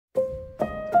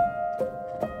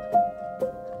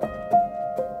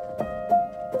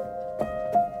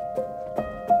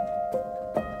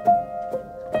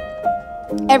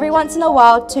Every once in a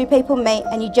while, two people meet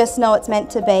and you just know it's meant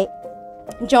to be.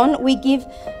 John, we give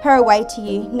her away to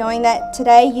you, knowing that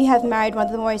today you have married one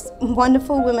of the most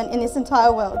wonderful women in this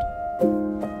entire world.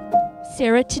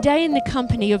 Sarah, today in the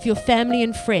company of your family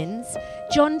and friends,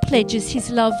 John pledges his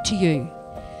love to you.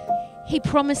 He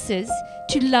promises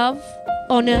to love,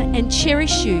 honour and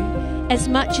cherish you as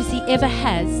much as he ever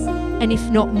has, and if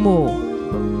not more.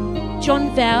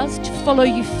 John vows to follow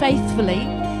you faithfully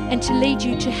and to lead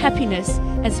you to happiness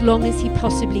as long as he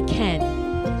possibly can.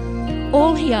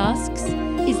 All he asks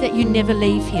is that you never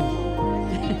leave him.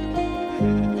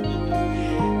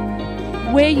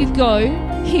 Where you go,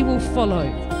 he will follow.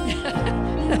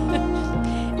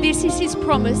 This is his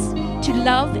promise to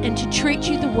love and to treat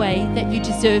you the way that you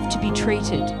deserve to be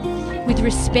treated, with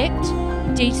respect,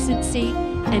 decency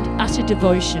and utter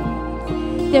devotion.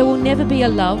 There will never be a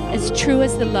love as true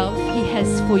as the love he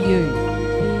has for you.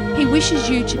 He wishes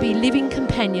you to be living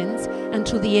companions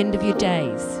until the end of your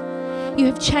days. You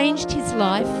have changed his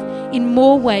life in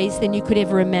more ways than you could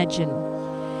ever imagine.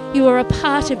 You are a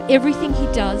part of everything he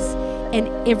does and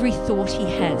every thought he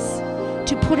has.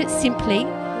 To put it simply,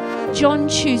 John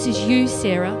chooses you,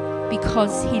 Sarah,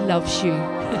 because he loves you.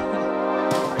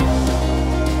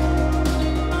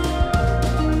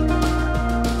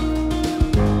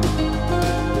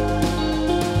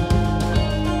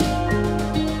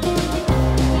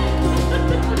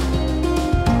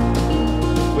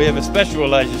 We have a special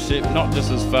relationship, not just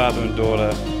as father and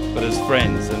daughter, but as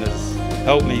friends, and has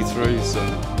helped me through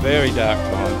some very dark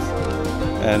times.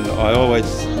 And I always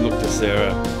look to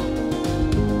Sarah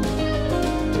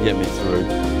to get me through.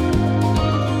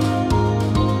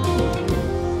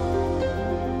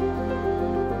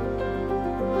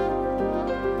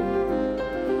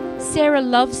 Sarah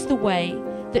loves the way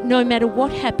that no matter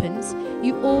what happens,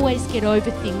 you always get over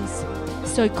things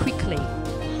so quickly,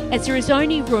 as there is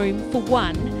only room for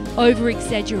one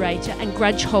over-exaggerator and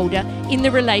grudge holder in the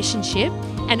relationship,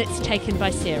 and it's taken by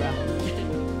Sarah.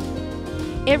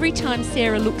 Every time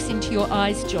Sarah looks into your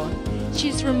eyes, John,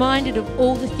 she's reminded of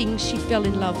all the things she fell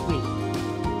in love with.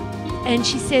 And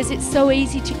she says it's so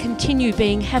easy to continue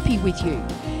being happy with you.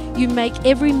 You make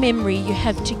every memory you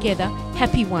have together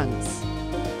happy ones.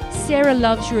 Sarah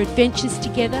loves your adventures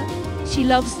together. She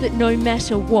loves that no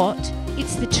matter what,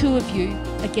 it's the two of you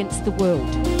against the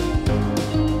world.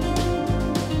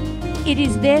 It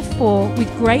is therefore with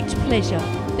great pleasure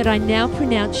that I now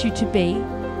pronounce you to be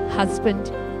husband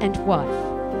and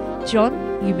wife. John,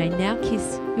 you may now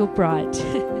kiss your bride.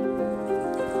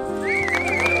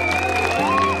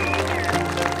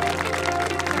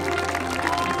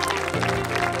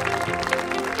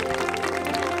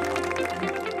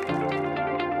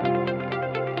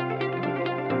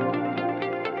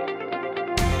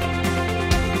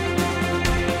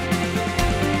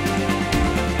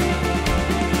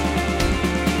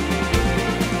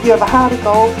 You have a heart of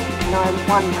gold, and I'm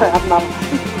one proud mum.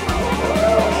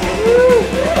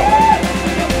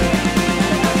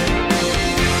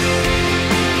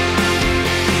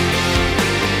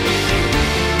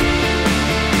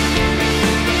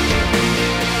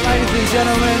 Ladies and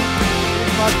gentlemen,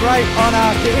 it's my great honour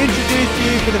to introduce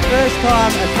you for the first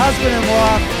time as husband and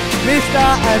wife, Mr.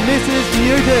 and Mrs.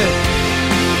 Newton.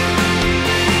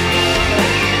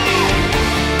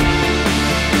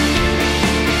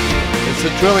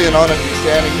 It's truly an honour to be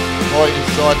standing by your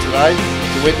side today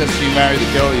to witness you marry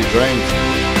the girl of your dreams.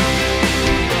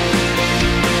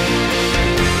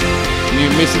 New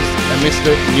Mrs. and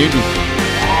Mr. Newton.